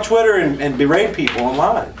stay off Twitter and berate people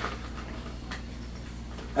online.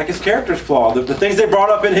 Like his character's flawed. The things they brought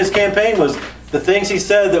up in his campaign was the things he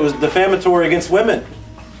said that was defamatory against women.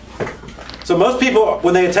 So most people,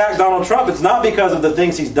 when they attack Donald Trump, it's not because of the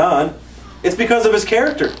things he's done. It's because of his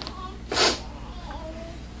character.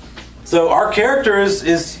 So our character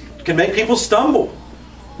can make people stumble.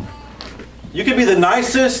 You can be the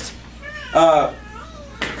nicest,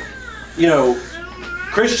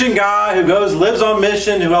 Christian guy who lives on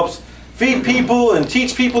mission, who helps feed people and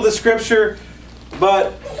teach people the Scripture,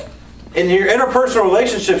 but in your interpersonal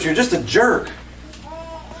relationships, you're just a jerk.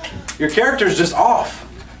 Your character's just off.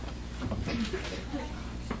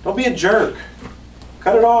 Don't be a jerk.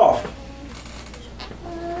 Cut it off.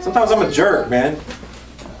 Sometimes I'm a jerk, man.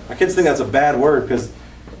 My kids think that's a bad word because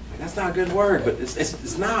that's not a good word, but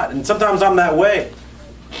it's not. And sometimes I'm that way.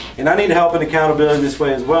 And I need help and accountability this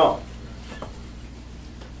way as well.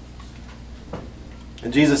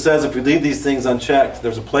 And Jesus says if we leave these things unchecked,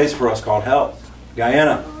 there's a place for us called hell.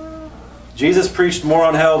 Gehenna. Jesus preached more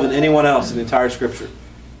on hell than anyone else in the entire Scripture.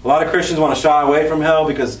 A lot of Christians want to shy away from hell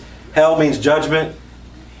because hell means judgment.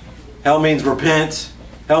 Hell means repent.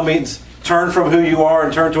 Hell means turn from who you are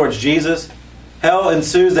and turn towards Jesus. Hell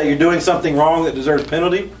ensues that you're doing something wrong that deserves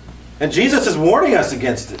penalty. And Jesus is warning us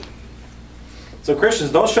against it. So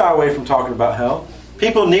Christians, don't shy away from talking about hell.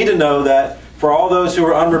 People need to know that for all those who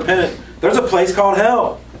are unrepentant, there's a place called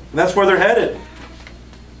hell. And that's where they're headed.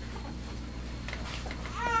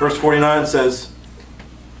 Verse 49 says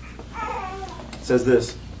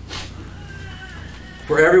this.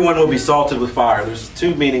 For everyone will be salted with fire. There's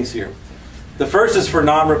two meanings here. The first is for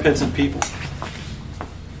non-repentant people.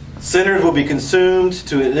 Sinners will be consumed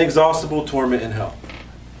to inexhaustible torment in hell.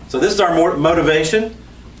 So this is our motivation.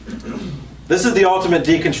 This is the ultimate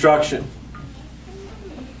deconstruction.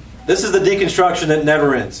 This is the deconstruction that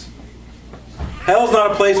never ends. Hell's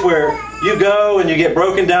not a place where you go and you get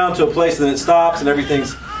broken down to a place and then it stops and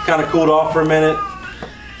everything's kind of cooled off for a minute.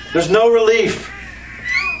 There's no relief.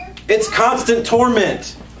 It's constant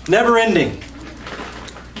torment, never ending.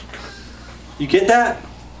 You get that?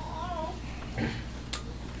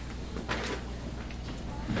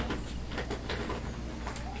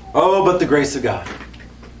 Oh, but the grace of God.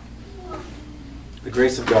 The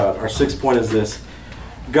grace of God. Our sixth point is this.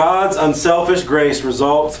 God's unselfish grace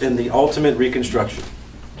results in the ultimate reconstruction.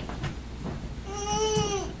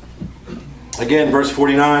 Again, verse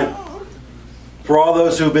 49. For all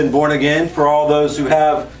those who have been born again, for all those who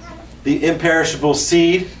have the imperishable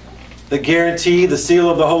seed, the guarantee, the seal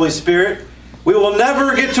of the Holy Spirit, we will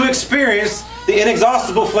never get to experience the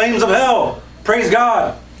inexhaustible flames of hell. Praise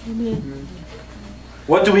God. Amen.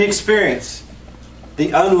 What do we experience?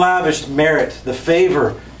 The unlavished merit, the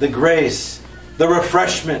favor, the grace, the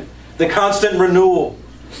refreshment, the constant renewal,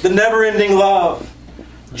 the never-ending love,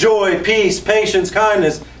 joy, peace, patience,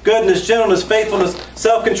 kindness, goodness, gentleness, faithfulness,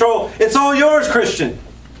 self-control. It's all yours, Christian,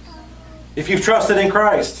 if you've trusted in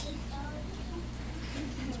Christ.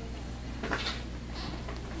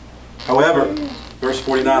 However, verse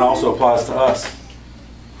 49 also applies to us.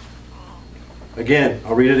 Again,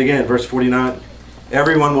 I'll read it again. Verse 49.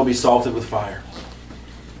 Everyone will be salted with fire.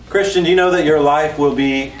 Christian, do you know that your life will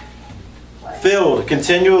be filled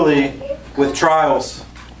continually with trials?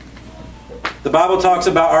 The Bible talks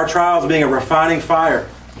about our trials being a refining fire.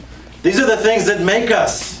 These are the things that make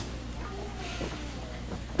us.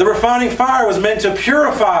 The refining fire was meant to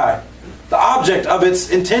purify the object of its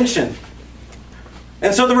intention.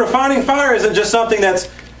 And so the refining fire isn't just something that's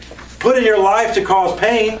put in your life to cause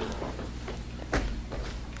pain.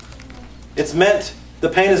 The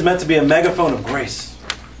pain is meant to be a megaphone of grace.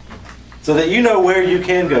 So that you know where you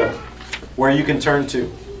can go, where you can turn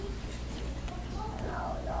to.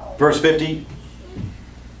 Verse 50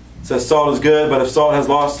 says, salt is good, but if salt has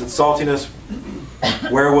lost its saltiness,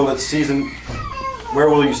 where will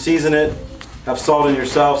you season it? Have salt in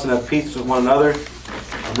yourselves and have peace with one another.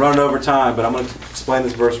 I'm running over time, but I'm going to explain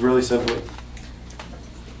this verse really simply.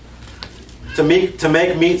 To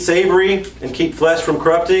make meat savory and keep flesh from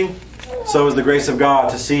corrupting, so is the grace of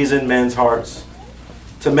God to season men's hearts.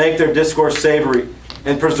 To make their discourse savory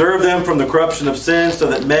and preserve them from the corruption of sin, so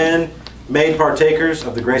that men made partakers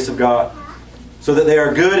of the grace of God, so that they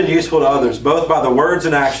are good and useful to others, both by the words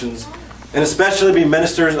and actions, and especially be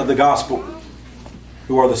ministers of the gospel,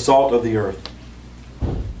 who are the salt of the earth.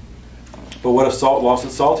 But what if salt lost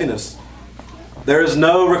its saltiness? There is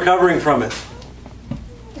no recovering from it.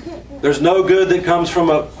 There's no good that comes from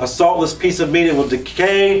a saltless piece of meat. It will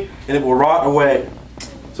decay and it will rot away.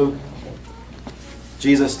 So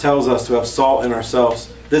Jesus tells us to have salt in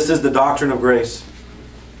ourselves. This is the doctrine of grace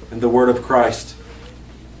and the word of Christ.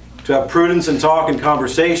 To have prudence in talk and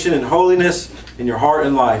conversation and holiness in your heart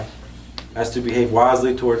and life, as to behave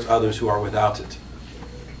wisely towards others who are without it.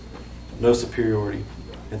 No superiority.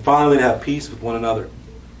 And finally, to have peace with one another.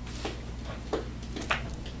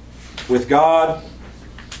 With God,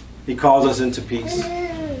 He calls us into peace.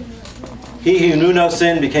 He who knew no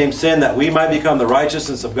sin became sin that we might become the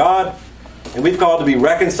righteousness of God. And we've called to be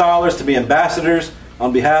reconcilers, to be ambassadors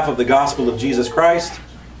on behalf of the gospel of Jesus Christ.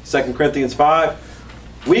 2 Corinthians 5.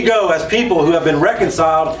 We go as people who have been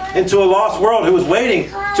reconciled into a lost world who is waiting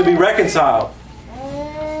to be reconciled.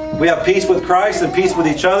 We have peace with Christ and peace with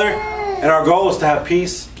each other. And our goal is to have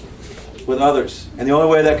peace with others. And the only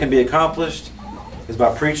way that can be accomplished is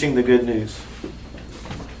by preaching the good news.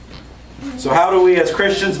 So how do we as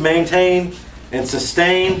Christians maintain and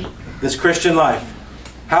sustain this Christian life?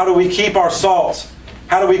 How do we keep our salt?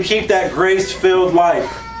 How do we keep that grace-filled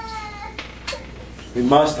life? We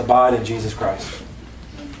must abide in Jesus Christ.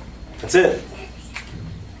 That's it.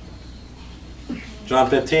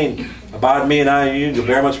 John 15. Abide in me and I in you, you'll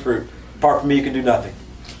bear much fruit. Apart from me, you can do nothing.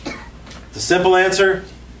 It's a simple answer.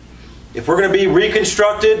 If we're going to be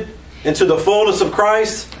reconstructed into the fullness of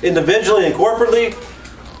Christ, individually and corporately,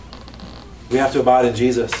 we have to abide in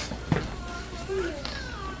Jesus.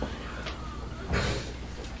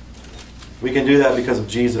 We can do that because of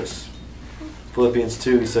Jesus. Philippians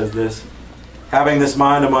 2, he says this. Having this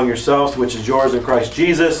mind among yourselves, which is yours in Christ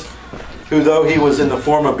Jesus, who though he was in the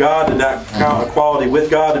form of God, did not count equality with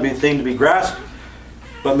God to be a thing to be grasped,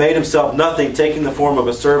 but made himself nothing, taking the form of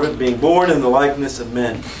a servant, being born in the likeness of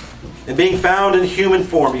men. And being found in human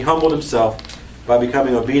form, he humbled himself by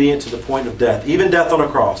becoming obedient to the point of death, even death on a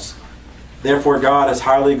cross. Therefore God has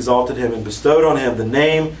highly exalted him and bestowed on him the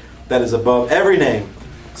name that is above every name,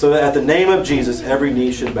 so that at the name of Jesus every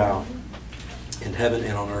knee should bow, in heaven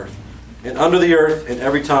and on earth, and under the earth, and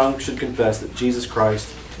every tongue should confess that Jesus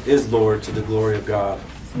Christ is Lord, to the glory of God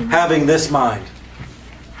Having this mind.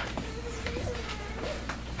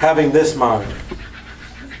 Having this mind.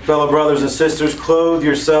 Fellow brothers and sisters, clothe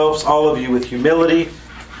yourselves, all of you, with humility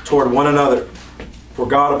toward one another. For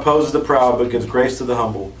God opposes the proud, but gives grace to the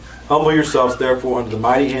humble. Humble yourselves, therefore, under the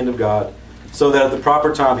mighty hand of God, so that at the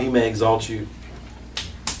proper time He may exalt you.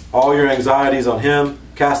 All your anxieties on Him,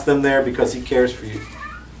 cast them there, because He cares for you.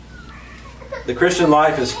 The Christian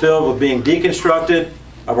life is filled with being deconstructed,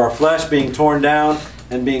 of our flesh being torn down,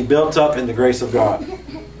 and being built up in the grace of God.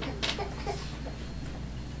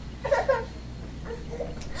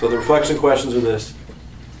 So the reflection questions are this.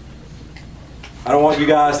 I don't want you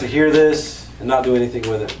guys to hear this and not do anything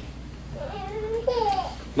with it.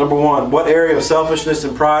 Number one, what area of selfishness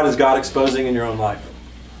and pride is God exposing in your own life?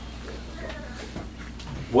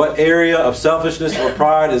 What area of selfishness or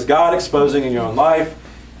pride is God exposing in your own life?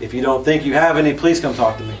 If you don't think you have any, please come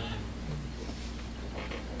talk to me.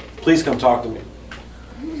 Please come talk to me.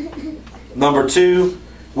 Number two,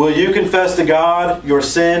 will you confess to God your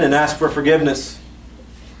sin and ask for forgiveness?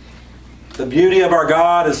 The beauty of our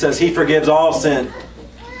God is says He forgives all sin.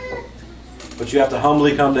 But you have to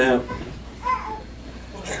humbly come to Him.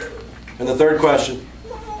 And the third question,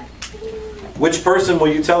 which person will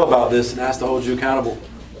you tell about this and ask to hold you accountable?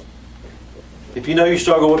 If you know you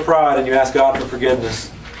struggle with pride and you ask God for forgiveness,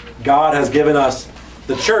 God has given us,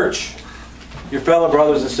 the church, your fellow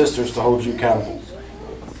brothers and sisters, to hold you accountable.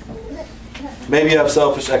 Maybe you have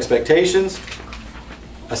selfish expectations,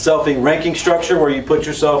 a selfing ranking structure where you put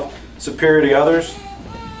yourself superior to others,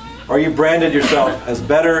 or you branded yourself as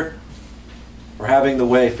better or having the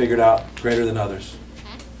way figured out greater than others.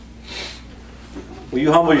 Will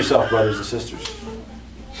you humble yourself, brothers and sisters?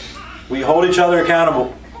 Will you hold each other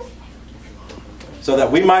accountable so that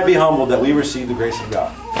we might be humbled, that we receive the grace of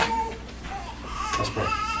God? Let's pray.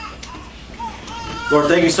 Lord,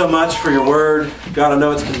 thank you so much for your word. God, I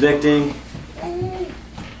know it's convicting,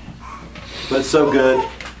 but it's so good.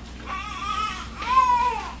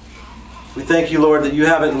 We thank you, Lord, that you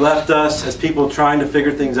haven't left us as people trying to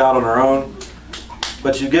figure things out on our own,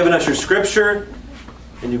 but you've given us your scripture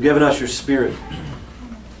and you've given us your spirit.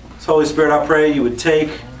 So Holy Spirit, I pray you would take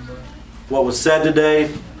what was said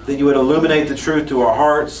today, that you would illuminate the truth to our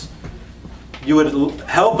hearts. You would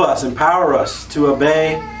help us, empower us to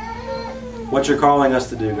obey what you're calling us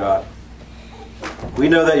to do, God. We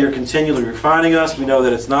know that you're continually refining us. We know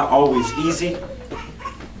that it's not always easy.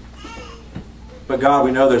 But God,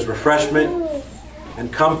 we know there's refreshment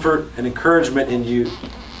and comfort and encouragement in you.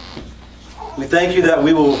 We thank you that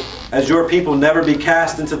we will, as your people, never be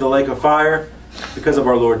cast into the lake of fire because of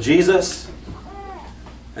our Lord Jesus.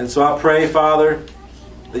 And so I pray, Father,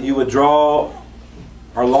 that you would draw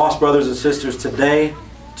our lost brothers and sisters today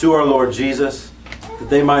to our Lord Jesus, that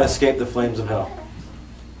they might escape the flames of hell.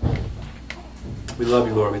 We love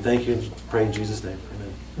you, Lord. We thank you and pray in Jesus' name.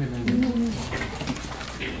 Amen. Amen.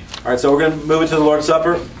 All right, so we're going to move into the Lord's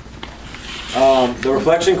Supper. The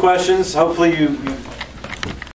reflection questions, hopefully you